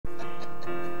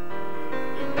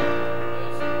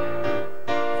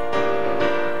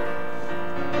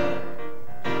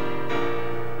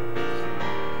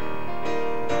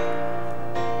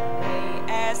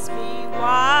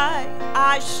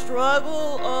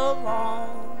along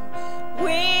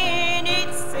when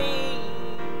it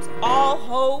seems all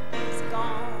hope is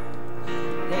gone.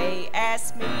 They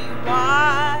ask me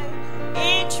why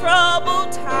in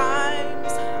troubled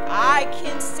times I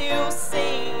can still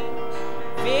sing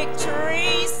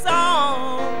victory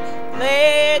song.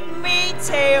 Let me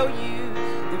tell you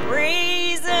the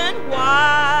reason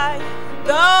why,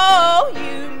 though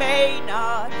you may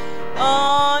not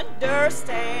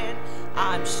understand.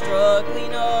 I'm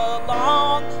struggling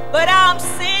along, but I'm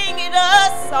singing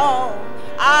a song.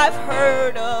 I've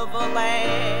heard of a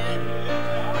land.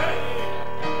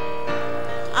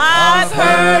 I've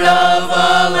heard of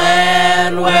a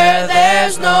land where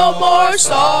there's no more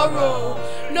sorrow,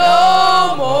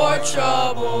 no more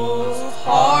troubles,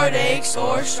 heartaches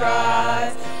or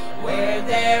strife, where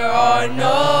there are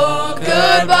no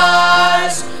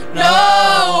goodbyes,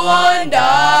 no one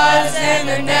dies, and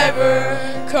there never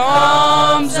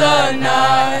comes a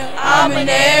night. I'm an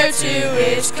heir to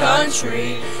his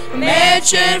country,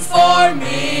 mansion for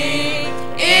me.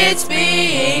 It's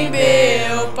being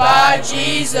built by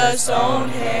Jesus' own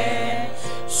hand.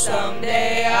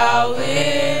 Someday I'll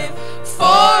live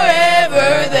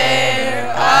forever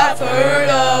there. I've heard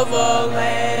of a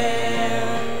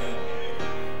land.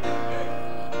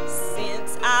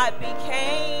 Since I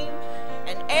became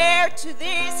an heir to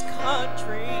this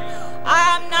country,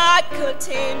 I'm not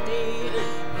contented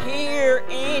here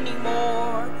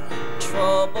anymore.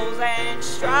 Troubles and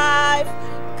strife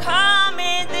come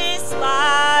in this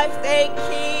life. They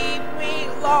keep me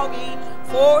longing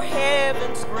for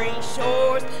heaven's green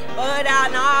shores, but I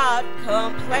not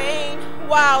complain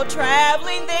while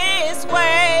traveling this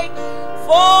way,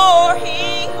 for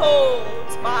he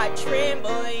holds my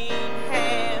trembling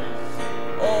hand.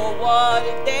 Oh, what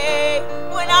a day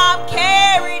when I'm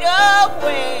carried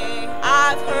away.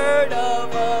 I've heard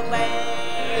of a land.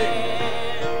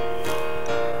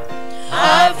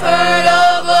 I've heard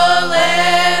of a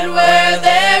land where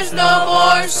there's no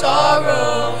more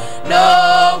sorrow,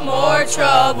 no more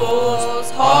troubles,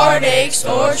 heartaches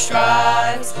or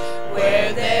strives,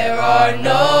 where there are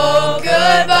no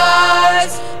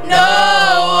goodbyes,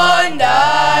 no one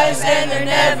dies, and there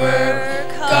never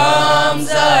comes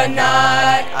a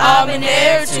night. I'm an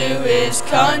heir to his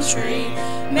country,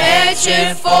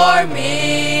 mansion for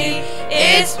me.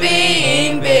 It's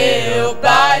being built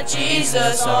by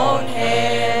Jesus' own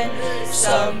hand.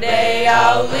 Someday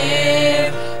I'll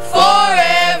live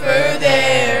forever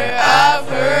there. I've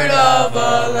heard of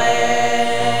a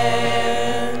land.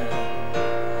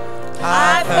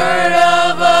 I've heard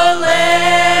of a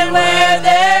land where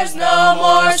there's no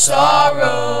more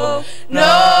sorrow,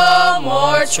 no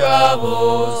more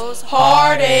troubles,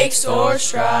 heartaches or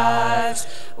strives,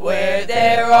 where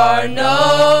there are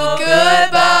no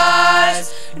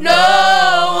goodbyes,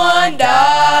 no one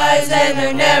dies, and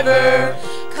there never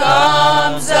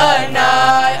comes a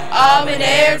night. I'm an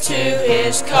heir to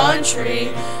his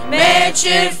country,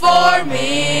 mansion for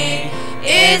me.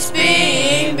 It's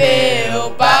being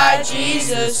built by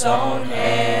Jesus' own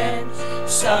hand.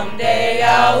 Someday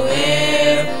I'll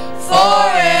live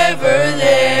forever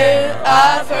there.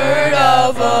 I've heard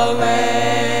of a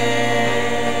land.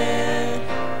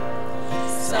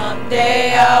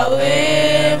 Someday I'll live